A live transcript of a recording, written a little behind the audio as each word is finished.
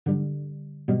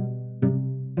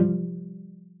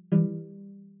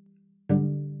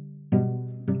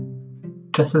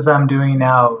Just as I'm doing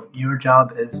now, your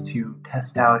job is to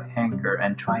test out Anchor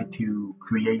and try to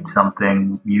create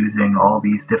something using all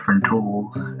these different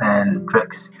tools and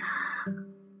tricks.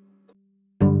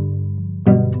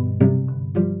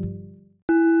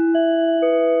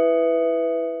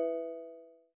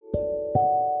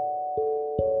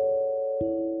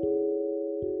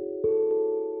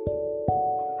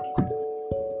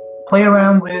 Play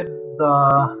around with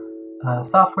the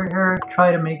software here,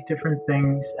 try to make different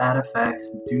things, add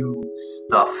effects, do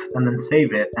stuff, and then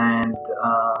save it and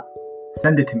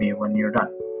send it to me when you're done.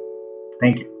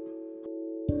 Thank you.